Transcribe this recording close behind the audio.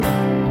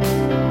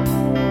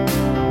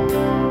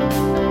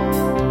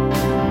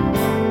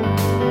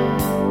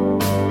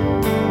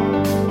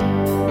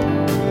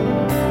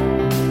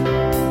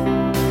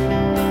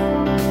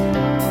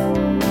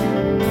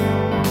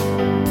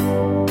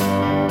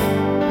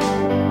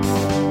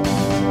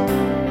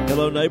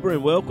Hello, neighbor,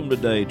 and welcome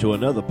today to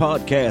another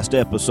podcast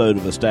episode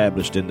of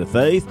Established in the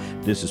Faith.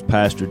 This is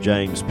Pastor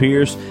James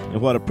Pierce, and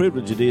what a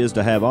privilege it is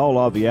to have all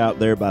of you out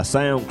there by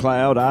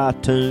SoundCloud,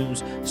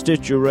 iTunes,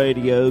 Stitcher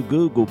Radio,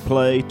 Google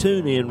Play,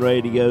 TuneIn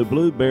Radio,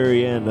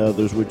 Blueberry, and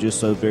others. We're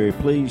just so very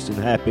pleased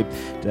and happy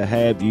to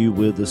have you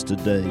with us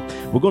today.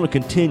 We're going to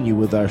continue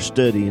with our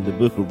study in the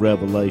book of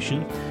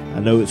Revelation. I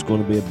know it's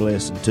going to be a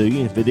blessing to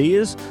you. If it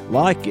is,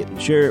 like it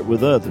and share it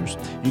with others.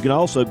 You can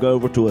also go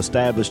over to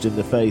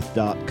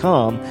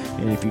establishedinthefaith.com,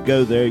 and if you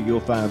go there,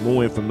 you'll find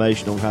more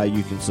information on how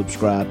you can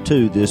subscribe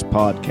to this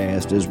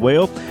podcast as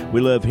well.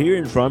 We love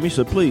hearing from you,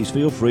 so please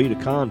feel free to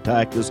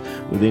contact us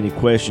with any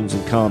questions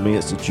and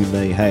comments that you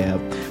may have.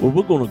 Well,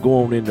 we're going to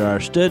go on into our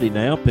study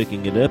now,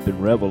 picking it up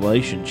in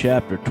Revelation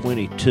chapter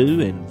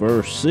 22 and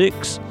verse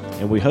 6,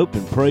 and we hope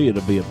and pray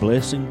it'll be a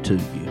blessing to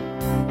you.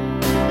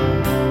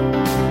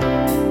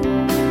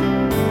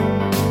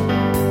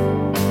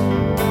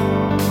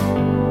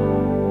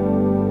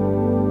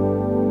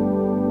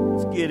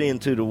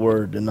 Into the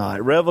Word tonight.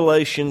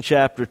 Revelation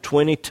chapter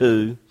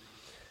 22.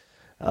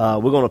 We're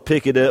going to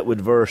pick it up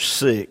with verse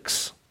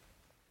 6.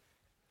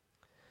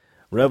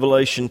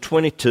 Revelation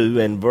 22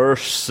 and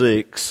verse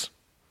 6.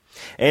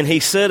 And he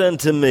said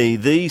unto me,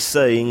 these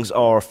sayings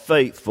are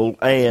faithful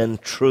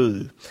and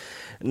true.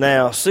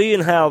 Now,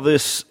 seeing how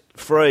this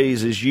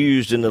phrase is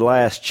used in the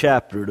last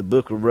chapter of the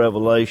book of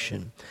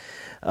Revelation,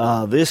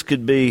 this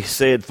could be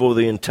said for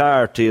the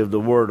entirety of the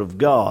Word of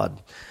God,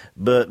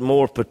 but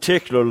more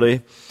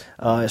particularly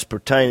as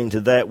pertaining to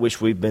that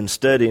which we've been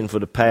studying for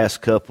the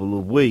past couple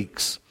of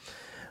weeks.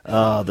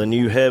 The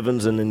new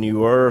heavens and the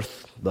new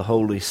earth, the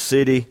holy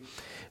city,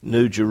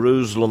 New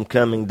Jerusalem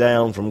coming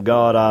down from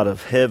God out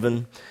of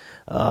heaven.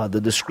 The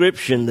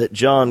description that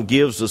John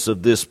gives us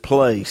of this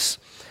place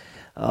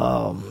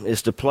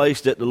is the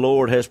place that the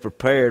Lord has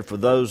prepared for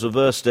those of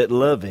us that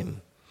love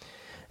Him.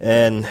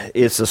 And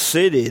it's a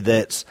city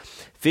that's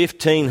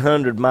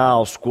 1,500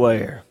 miles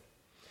square,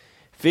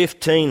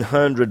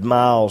 1,500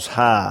 miles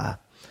high.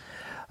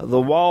 The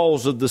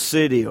walls of the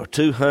city are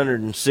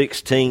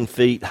 216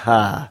 feet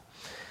high,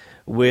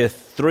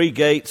 with 3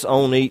 gates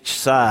on each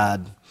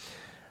side,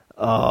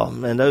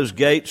 and those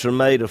gates are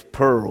made of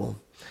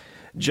pearl.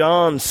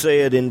 John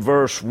said in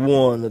verse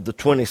 1 of the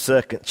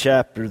 22nd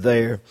chapter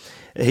there,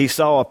 he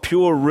saw a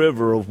pure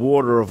river of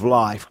water of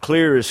life,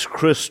 clear as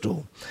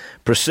crystal,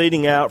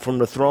 proceeding out from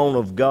the throne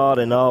of God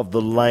and of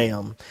the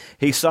Lamb.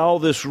 He saw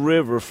this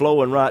river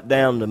flowing right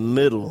down the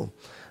middle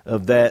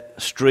of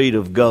that street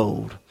of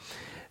gold.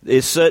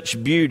 It's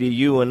such beauty,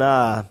 you and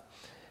I,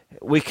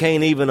 we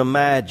can't even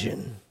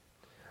imagine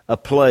a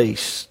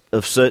place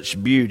of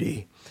such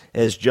beauty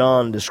as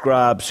John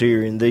describes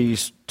here in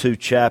these 2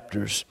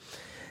 chapters.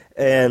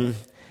 And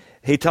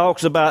he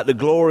talks about the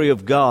glory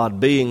of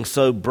God being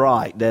so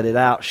bright that it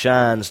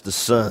outshines the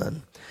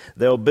sun.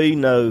 There'll be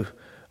no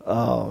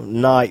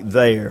night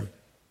there.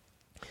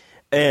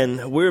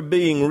 And we're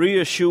being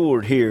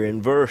reassured here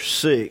in verse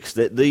 6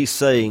 that these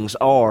sayings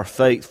are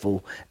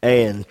faithful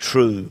and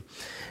true.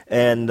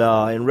 And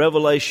in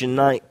Revelation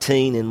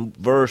 19 and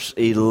verse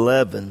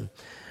 11,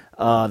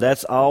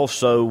 that's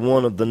also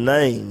one of the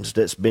names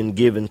that's been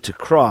given to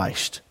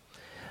Christ,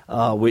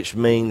 which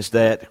means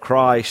that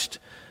Christ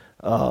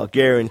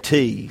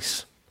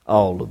guarantees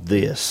all of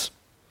this.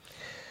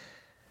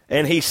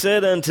 And he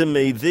said unto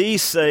me,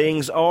 these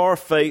sayings are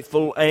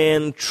faithful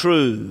and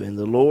true. And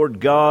the Lord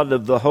God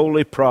of the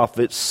holy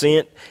prophets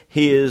sent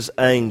his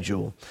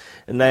angel.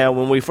 And now,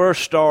 when we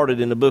first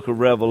started in the book of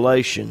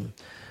Revelation,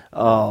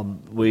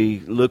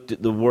 we looked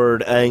at the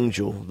word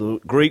angel. The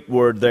Greek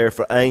word there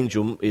for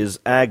angel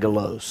is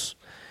angelos,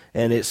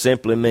 and it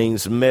simply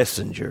means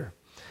messenger.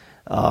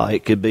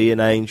 It could be an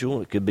angel,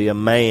 it could be a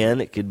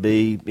man, it could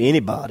be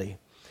anybody.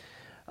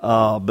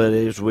 But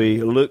as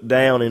we look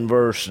down in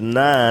verse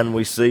 9,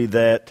 we see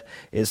that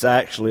it's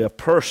actually a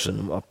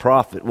person, a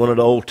prophet, one of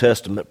the Old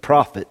Testament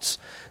prophets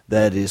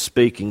that is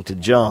speaking to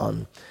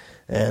John.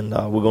 And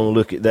we're going to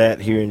look at that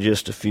here in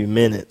just a few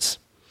minutes.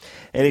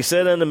 And he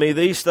said unto me,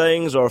 these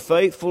things are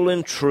faithful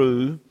and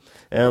true,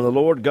 and the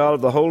Lord God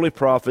of the holy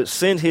prophets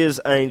sent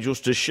his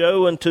angels to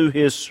show unto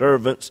his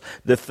servants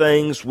the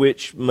things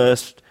which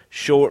must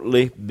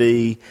shortly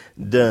be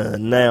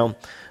done. Now,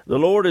 the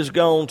Lord has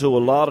gone to a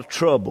lot of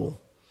trouble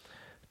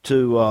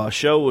to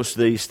show us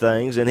these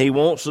things, and he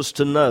wants us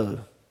to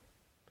know.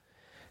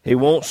 He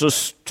wants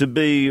us to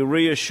be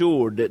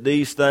reassured that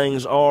these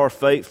things are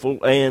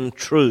faithful and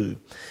true.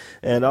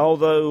 And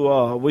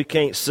although we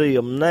can't see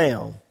them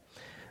now,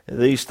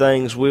 these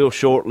things will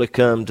shortly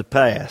come to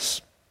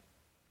pass.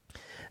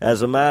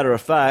 As a matter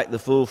of fact, the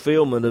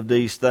fulfillment of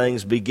these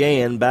things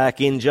began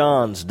back in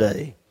John's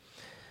day,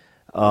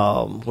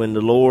 when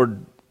the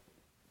Lord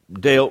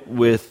dealt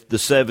with the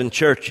 7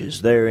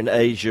 churches there in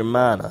Asia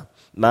Minor.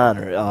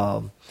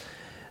 They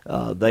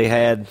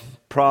had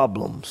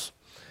problems.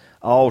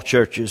 All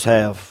churches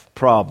have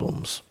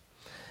problems.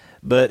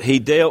 But he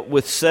dealt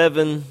with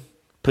 7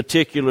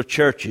 particular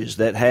churches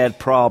that had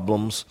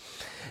problems.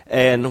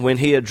 And when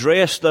he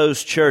addressed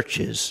those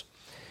churches,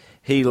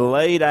 he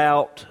laid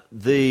out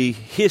the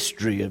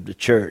history of the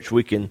church.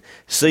 We can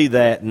see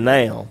that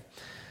now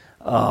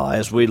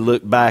as we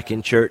look back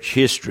in church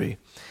history.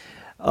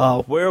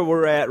 Where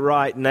we're at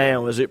right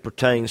now as it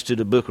pertains to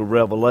the book of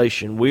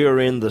Revelation, we are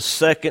in the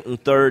second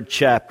and third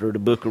chapter of the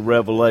book of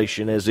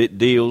Revelation as it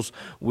deals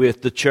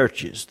with the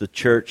churches, the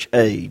church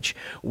age.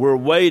 We're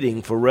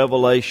waiting for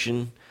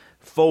Revelation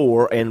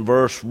 4 and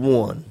verse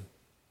 1.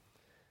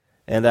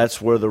 And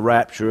that's where the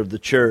rapture of the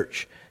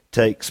church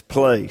takes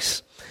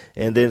place.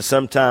 And then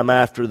sometime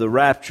after the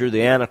rapture,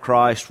 the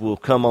Antichrist will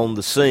come on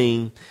the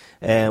scene.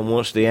 And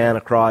once the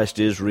Antichrist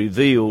is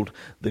revealed,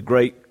 the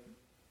great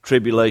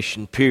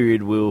tribulation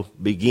period will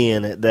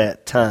begin at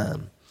that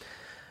time.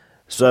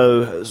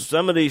 So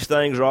some of these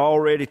things are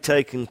already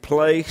taking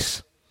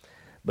place,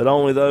 but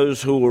only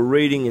those who are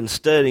reading and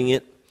studying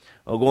it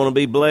are going to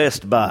be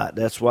blessed by it.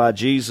 That's why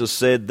Jesus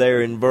said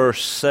there in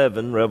verse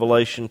 7,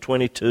 Revelation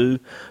 22,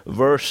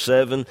 verse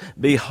 7,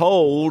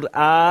 "Behold,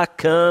 I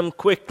come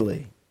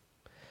quickly."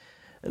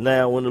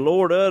 Now, when the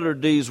Lord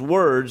uttered these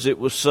words, it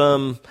was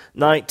some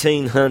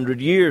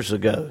 1900 years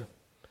ago.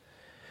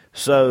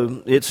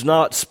 So it's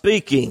not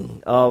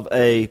speaking of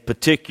a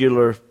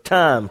particular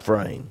time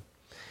frame.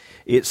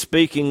 It's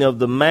speaking of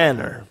the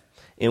manner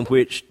in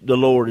which the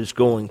Lord is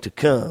going to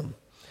come.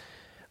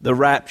 The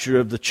rapture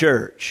of the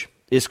church.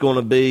 It's going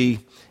to be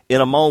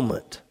in a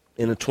moment,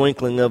 in a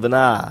twinkling of an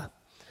eye,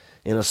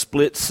 in a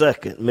split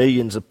second.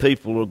 Millions of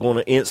people are going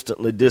to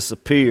instantly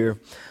disappear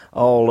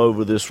all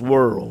over this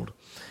world.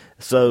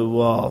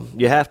 So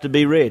you have to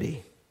be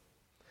ready,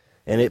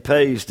 and it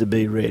pays to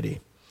be ready.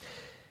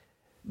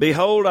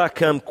 "Behold, I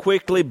come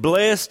quickly.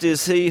 Blessed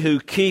is he who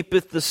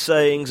keepeth the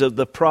sayings of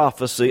the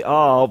prophecy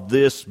of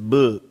this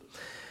book."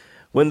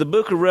 When the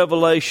book of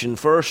Revelation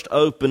first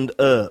opened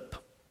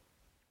up,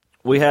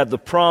 we have the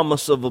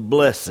promise of a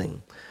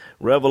blessing.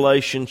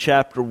 Revelation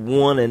chapter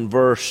 1 and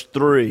verse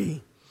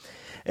 3.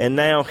 And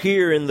now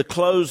here in the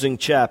closing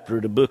chapter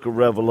of the book of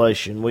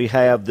Revelation, we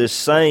have this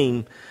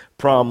same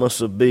promise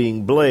of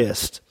being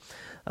blessed.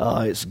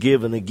 It's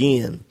given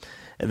again.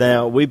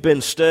 Now, we've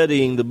been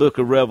studying the book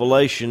of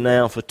Revelation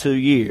now for 2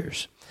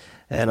 years,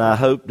 and I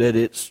hope that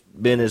it's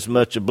been as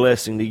much a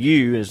blessing to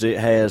you as it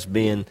has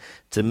been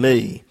to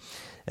me.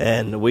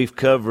 And we've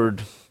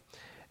covered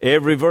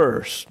every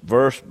verse,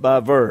 verse by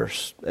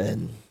verse,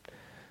 and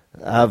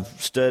I've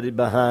studied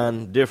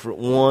behind different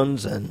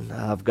ones, and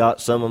I've got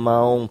some of my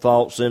own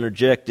thoughts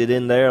interjected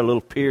in there, a little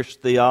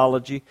pierced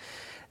theology.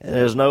 And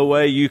there's no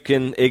way you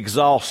can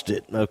exhaust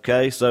it,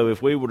 okay? So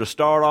if we were to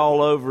start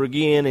all over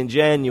again in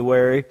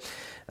January,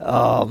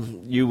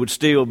 you would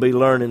still be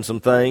learning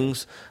some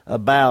things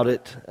about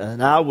it,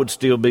 and I would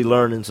still be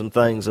learning some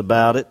things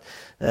about it,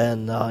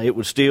 and it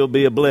would still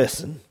be a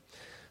blessing.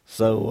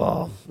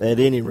 So at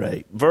any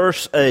rate,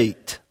 verse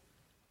 8,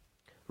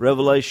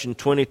 Revelation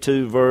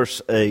 22,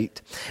 verse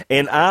 8,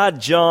 "And I,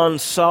 John,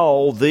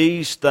 saw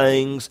these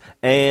things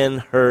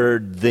and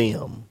heard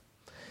them."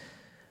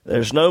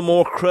 There's no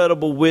more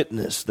credible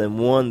witness than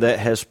one that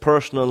has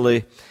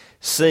personally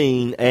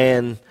seen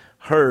and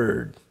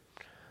heard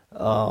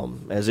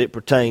as it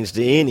pertains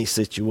to any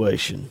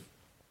situation.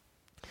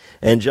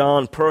 And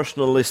John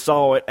personally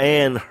saw it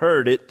and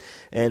heard it,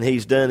 and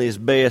he's done his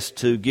best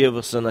to give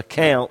us an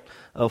account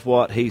of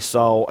what he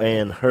saw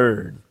and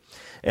heard.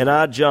 "And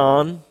I,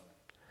 John,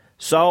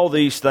 saw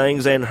these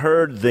things and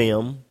heard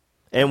them.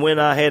 And when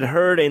I had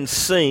heard and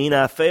seen,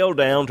 I fell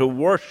down to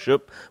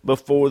worship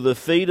before the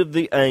feet of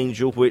the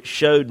angel which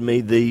showed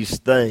me these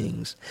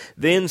things.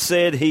 Then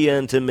said he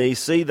unto me,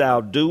 See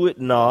thou do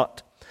it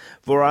not,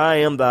 for I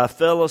am thy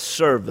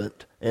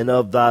fellowservant, and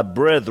of thy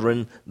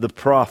brethren the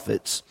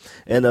prophets,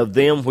 and of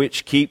them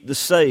which keep the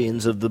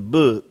sayings of the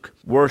book.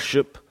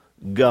 Worship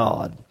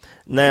God."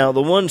 Now,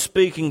 the one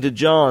speaking to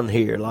John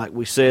here, like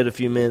we said a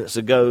few minutes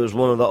ago, is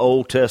one of the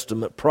Old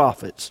Testament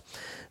prophets.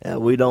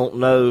 We don't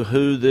know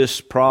who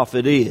this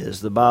prophet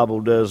is. The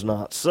Bible does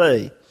not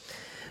say.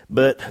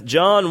 But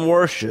John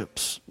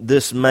worships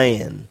this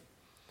man.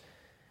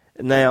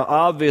 Now,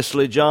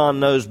 obviously, John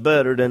knows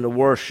better than to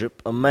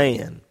worship a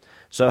man.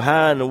 So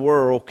how in the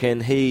world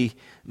can he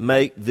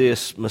make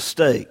this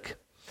mistake?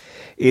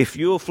 If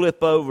you'll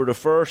flip over to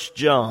 1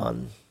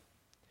 John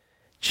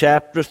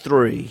chapter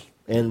 3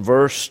 and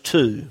verse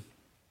 2,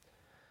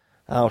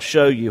 I'll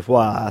show you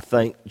why I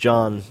think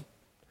John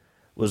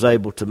was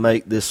able to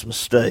make this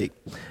mistake.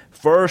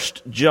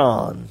 1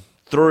 John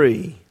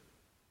 3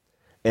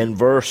 and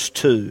verse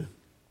 2.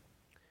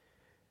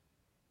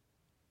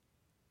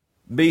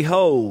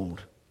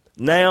 "Behold,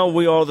 now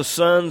we are the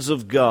sons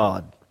of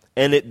God,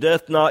 and it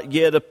doth not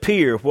yet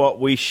appear what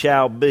we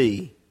shall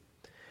be.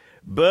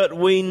 But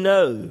we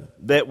know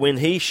that when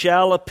he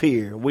shall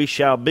appear, we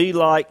shall be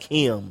like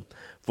him,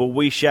 for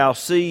we shall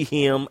see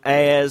him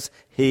as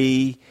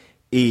he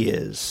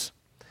is."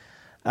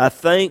 I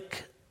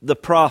think the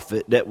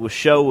prophet that was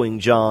showing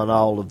John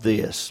all of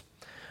this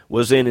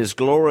was in his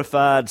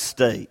glorified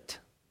state.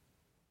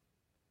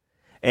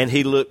 And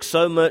he looked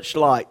so much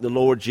like the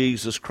Lord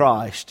Jesus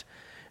Christ,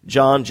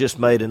 John just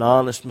made an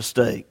honest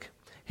mistake.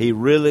 He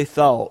really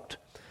thought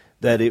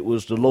that it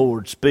was the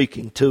Lord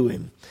speaking to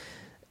him.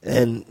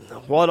 And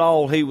what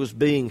all he was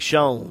being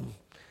shown,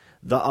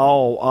 the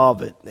all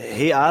of it,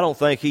 I don't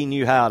think he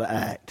knew how to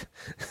act.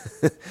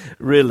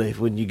 Really,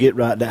 when you get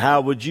right down,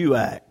 how would you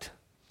act?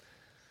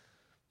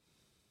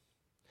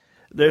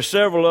 There's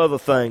several other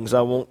things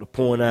I want to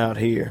point out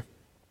here.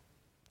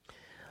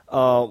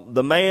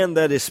 The man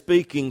that is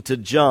speaking to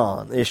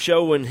John is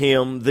showing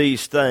him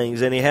these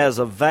things, and he has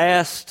a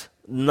vast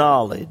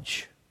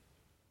knowledge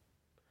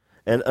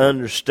and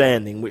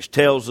understanding, which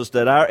tells us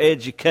that our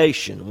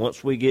education,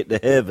 once we get to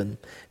heaven,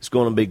 is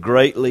going to be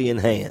greatly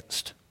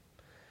enhanced.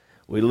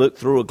 We look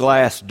through a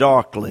glass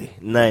darkly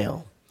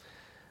now,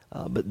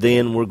 but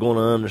then we're going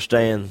to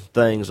understand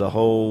things a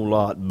whole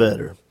lot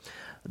better.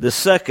 The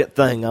second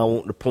thing I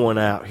want to point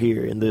out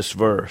here in this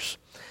verse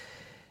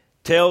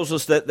tells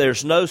us that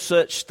there's no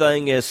such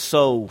thing as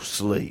soul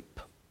sleep.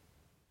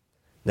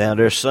 Now,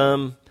 there's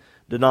some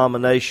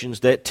denominations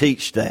that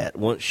teach that.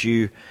 Once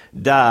you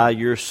die,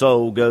 your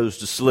soul goes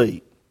to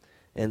sleep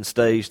and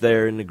stays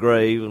there in the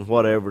grave and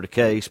whatever the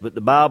case. But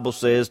the Bible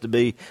says to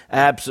be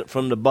absent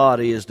from the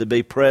body is to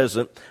be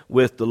present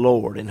with the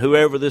Lord. And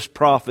whoever this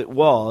prophet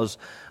was,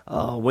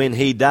 when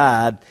he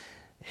died,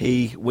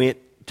 he went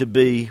to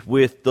be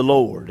with the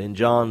Lord. And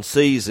John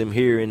sees him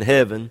here in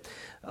heaven.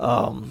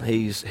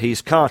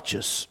 He's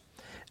conscious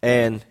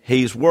and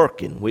he's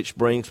working, which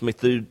brings me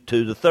to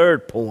the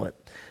third point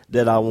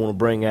that I want to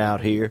bring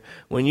out here.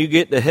 When you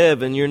get to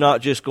heaven, you're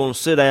not just going to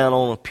sit down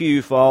on a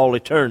pew for all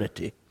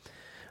eternity.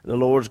 The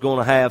Lord's going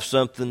to have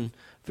something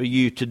for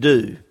you to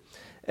do.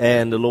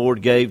 And the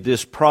Lord gave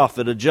this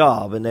prophet a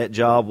job, and that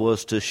job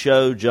was to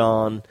show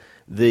John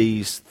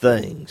these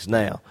things.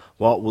 Now,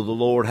 what will the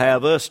Lord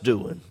have us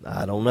doing?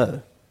 I don't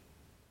know.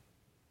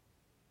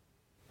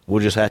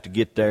 We'll just have to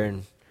get there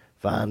and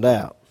find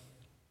out.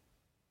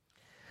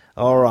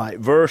 All right,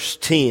 verse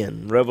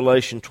 10,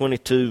 Revelation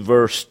 22,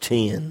 verse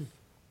 10.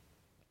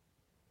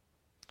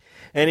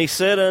 And he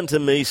said unto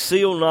me,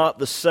 seal not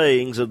the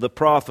sayings of the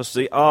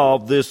prophecy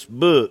of this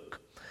book,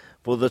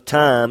 for the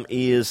time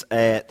is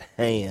at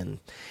hand.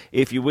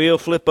 If you will,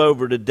 flip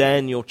over to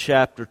Daniel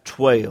chapter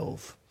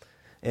 12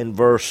 and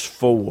verse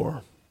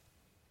 4.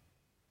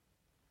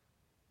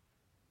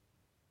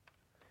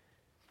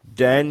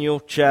 Daniel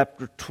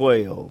chapter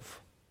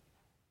 12.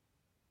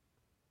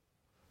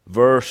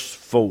 Verse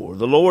 4.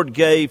 The Lord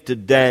gave to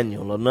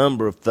Daniel a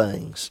number of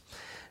things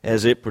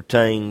as it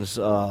pertains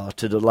to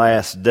the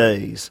last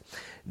days.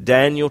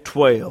 Daniel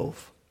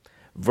 12,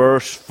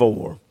 verse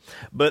 4.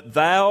 But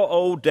thou,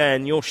 O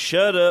Daniel,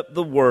 shut up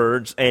the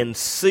words and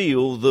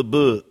seal the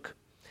book,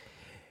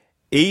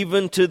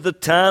 even to the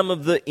time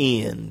of the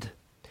end.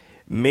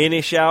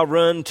 Many shall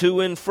run to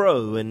and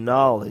fro, and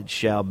knowledge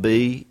shall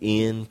be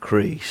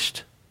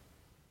increased.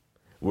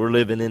 We're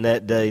living in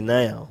that day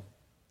now.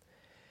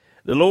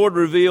 The Lord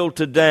revealed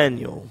to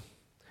Daniel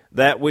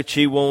that which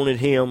he wanted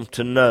him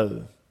to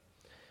know.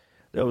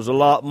 There was a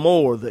lot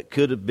more that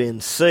could have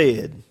been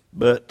said,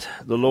 but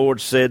the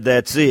Lord said,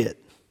 that's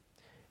it.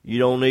 You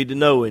don't need to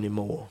know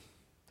anymore.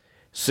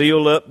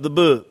 Seal up the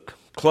book,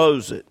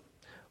 close it.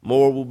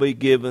 More will be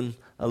given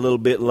a little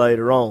bit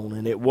later on,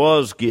 and it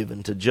was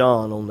given to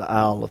John on the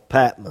Isle of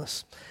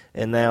Patmos.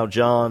 And now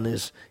John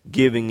is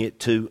giving it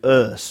to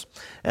us.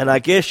 And I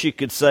guess you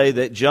could say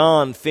that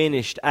John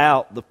finished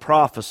out the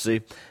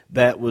prophecy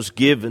that was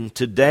given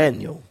to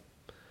Daniel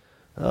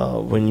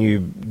when you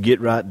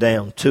get right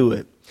down to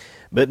it.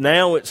 But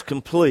now it's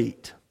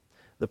complete.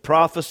 The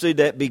prophecy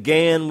that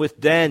began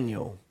with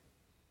Daniel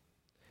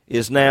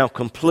is now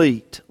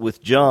complete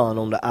with John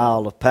on the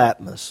Isle of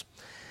Patmos.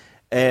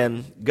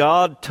 And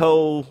God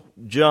told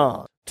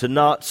John to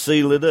not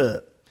seal it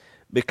up,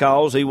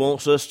 because he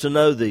wants us to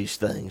know these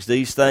things.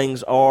 These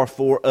things are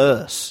for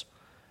us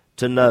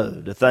to know.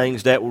 The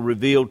things that were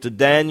revealed to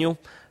Daniel,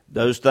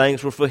 those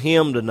things were for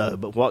him to know.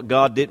 But what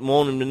God didn't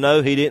want him to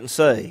know, he didn't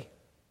say.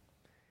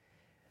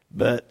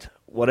 But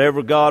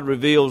whatever God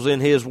reveals in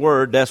his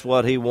word, that's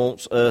what he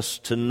wants us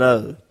to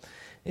know.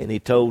 And he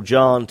told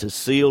John to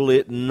seal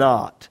it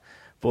not,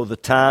 for the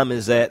time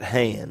is at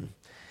hand.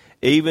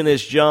 Even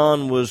as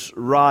John was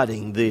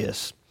writing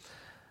this,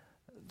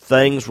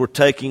 things were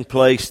taking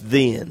place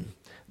then.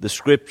 The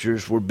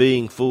Scriptures were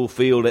being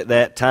fulfilled at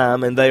that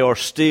time, and they are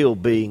still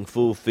being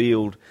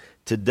fulfilled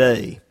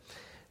today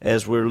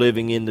as we're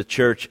living in the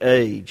church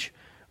age.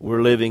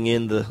 We're living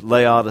in the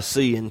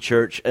Laodicean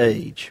church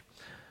age.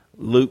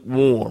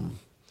 Lukewarm,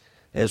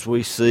 as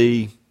we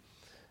see,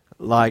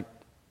 like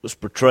was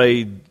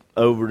portrayed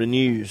over the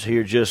news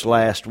here just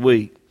last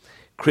week.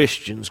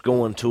 Christians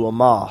going to a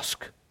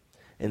mosque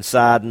and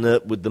siding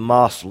up with the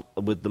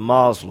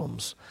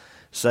Muslims,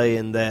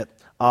 saying that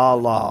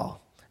Allah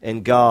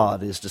and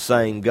God is the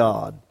same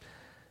God.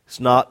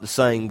 It's not the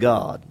same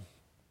God.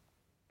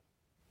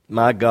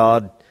 My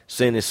God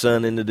sent His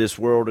Son into this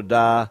world to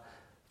die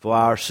for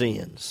our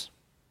sins.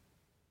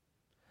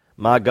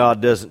 My God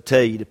doesn't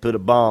tell you to put a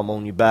bomb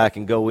on your back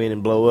and go in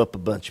and blow up a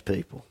bunch of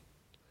people.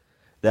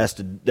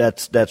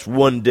 That's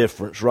one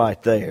difference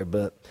right there.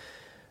 But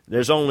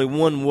there's only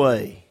one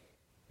way,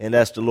 and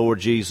that's the Lord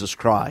Jesus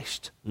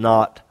Christ,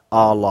 not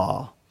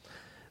Allah.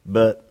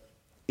 But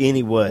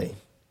anyway,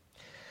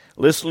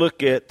 let's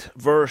look at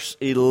verse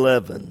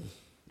 11,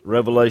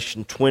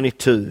 Revelation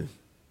 22.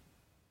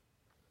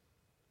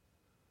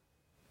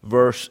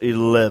 Verse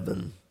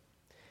 11.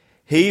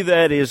 He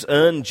that is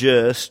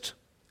unjust,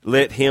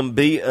 let him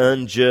be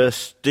unjust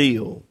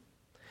still.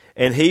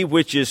 And he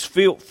which is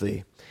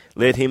filthy,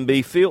 let him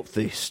be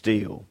filthy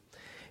still.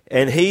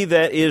 And he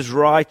that is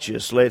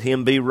righteous, let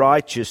him be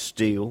righteous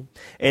still.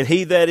 And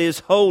he that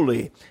is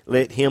holy,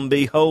 let him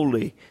be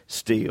holy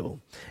still.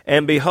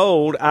 And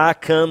behold, I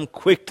come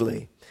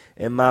quickly,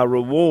 and my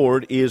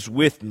reward is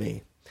with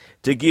me,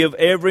 to give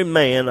every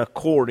man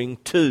according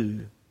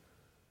to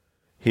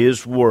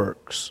his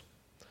works.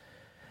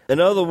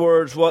 In other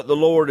words, what the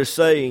Lord is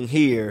saying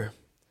here,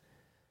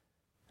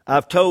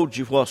 I've told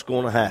you what's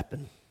going to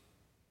happen.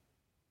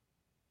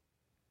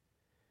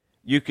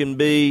 You can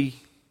be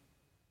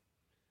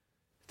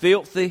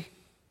filthy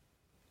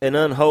and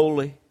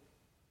unholy,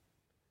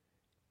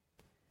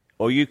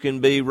 or you can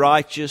be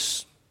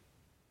righteous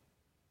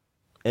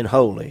and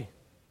holy.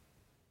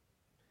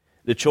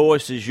 The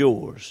choice is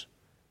yours.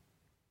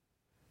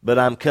 But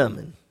I'm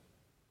coming.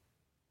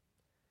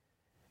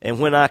 And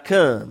when I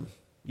come,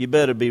 you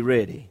better be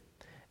ready.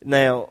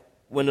 Now,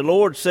 when the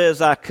Lord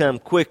says I come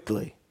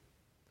quickly,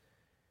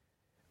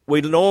 we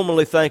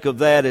normally think of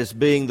that as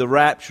being the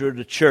rapture of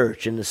the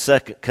church and the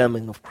second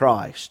coming of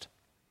Christ.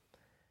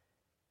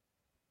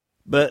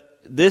 But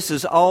this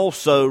is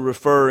also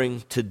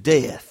referring to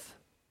death.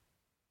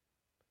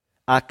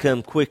 I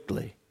come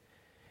quickly.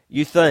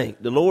 You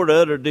think, the Lord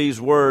uttered these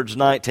words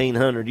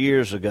 1900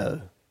 years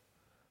ago.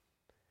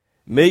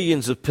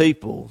 Millions of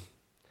people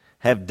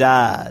have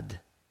died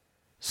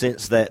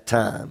since that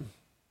time.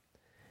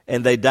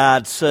 And they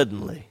died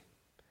suddenly.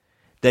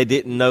 They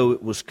didn't know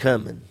it was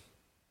coming.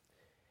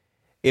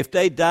 If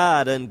they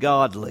died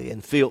ungodly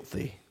and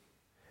filthy,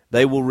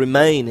 they will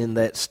remain in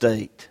that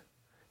state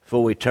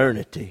for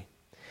eternity.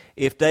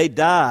 If they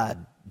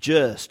died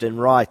just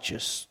and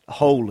righteous,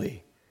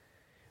 holy,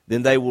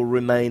 then they will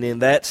remain in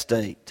that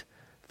state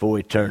for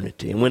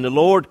eternity. And when the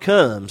Lord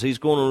comes, He's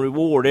going to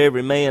reward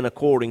every man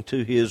according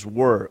to his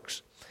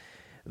works.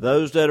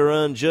 Those that are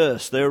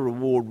unjust, their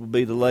reward will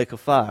be the lake of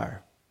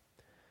fire.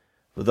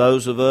 For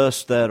those of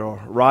us that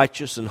are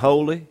righteous and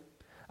holy,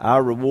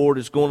 our reward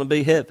is going to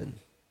be heaven.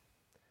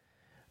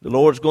 The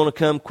Lord's going to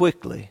come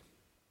quickly.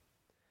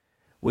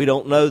 We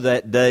don't know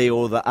that day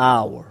or the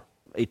hour.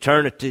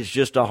 Eternity is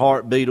just a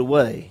heartbeat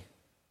away.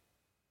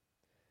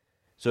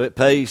 So it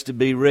pays to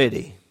be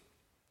ready.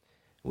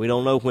 We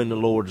don't know when the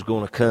Lord's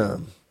going to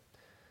come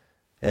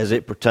as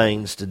it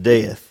pertains to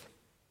death.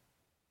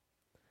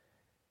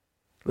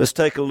 Let's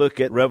take a look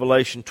at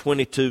Revelation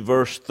 22,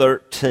 verse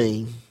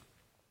 13.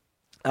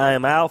 I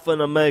am Alpha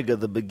and Omega,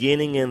 the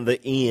beginning and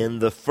the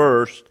end, the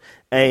first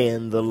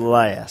and the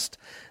last.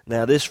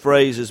 Now, this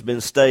phrase has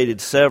been stated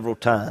several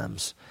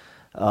times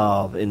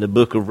in the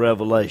book of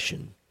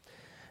Revelation.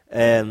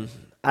 And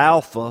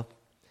Alpha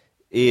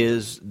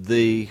is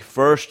the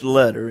first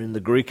letter in the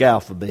Greek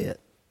alphabet,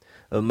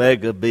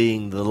 Omega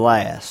being the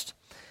last.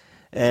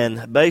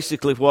 And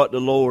basically what the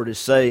Lord is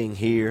saying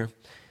here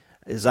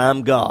is,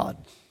 I'm God.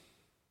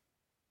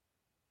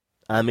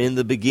 I'm in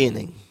the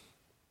beginning.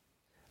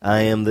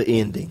 I am the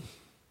ending.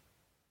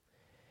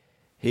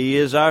 He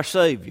is our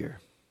Savior.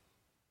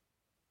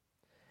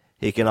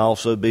 He can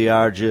also be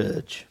our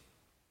judge.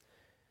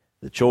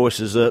 The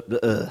choice is up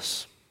to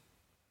us.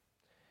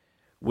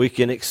 We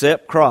can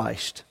accept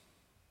Christ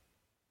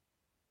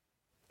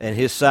and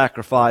His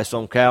sacrifice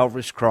on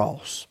Calvary's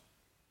cross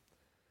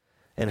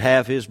and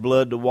have His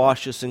blood to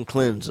wash us and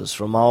cleanse us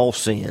from all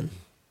sin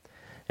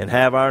and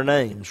have our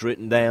names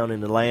written down in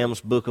the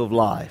Lamb's book of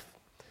life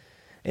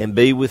and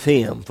be with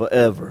Him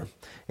forever.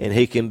 And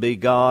He can be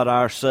God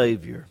our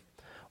Savior.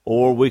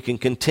 Or we can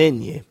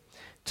continue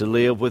to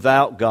live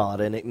without God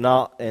and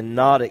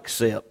not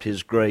accept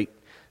His great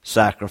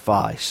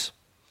sacrifice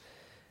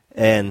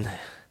and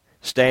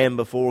stand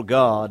before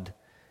God,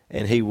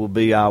 and He will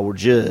be our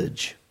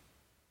judge.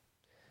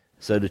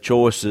 So the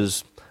choice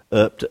is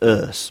up to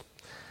us.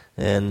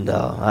 And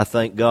I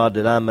thank God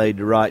that I made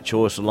the right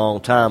choice a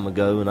long time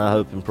ago, and I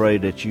hope and pray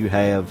that you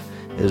have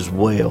as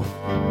well.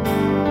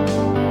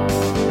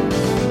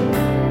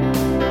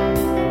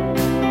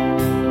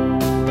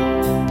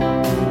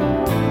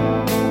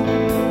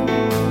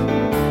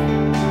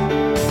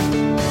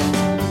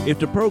 If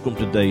the program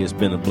today has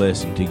been a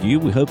blessing to you,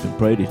 we hope and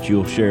pray that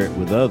you'll share it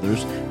with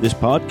others. This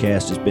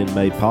podcast has been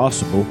made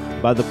possible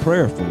by the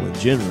prayerful and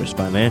generous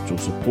financial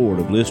support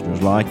of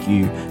listeners like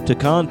you. To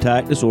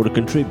contact us or to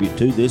contribute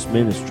to this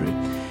ministry,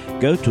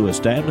 go to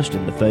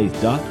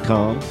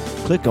establishedinthefaith.com,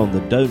 click on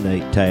the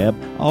Donate tab.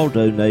 All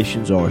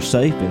donations are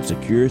safe and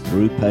secure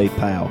through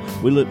PayPal.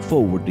 We look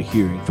forward to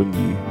hearing from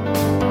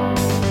you.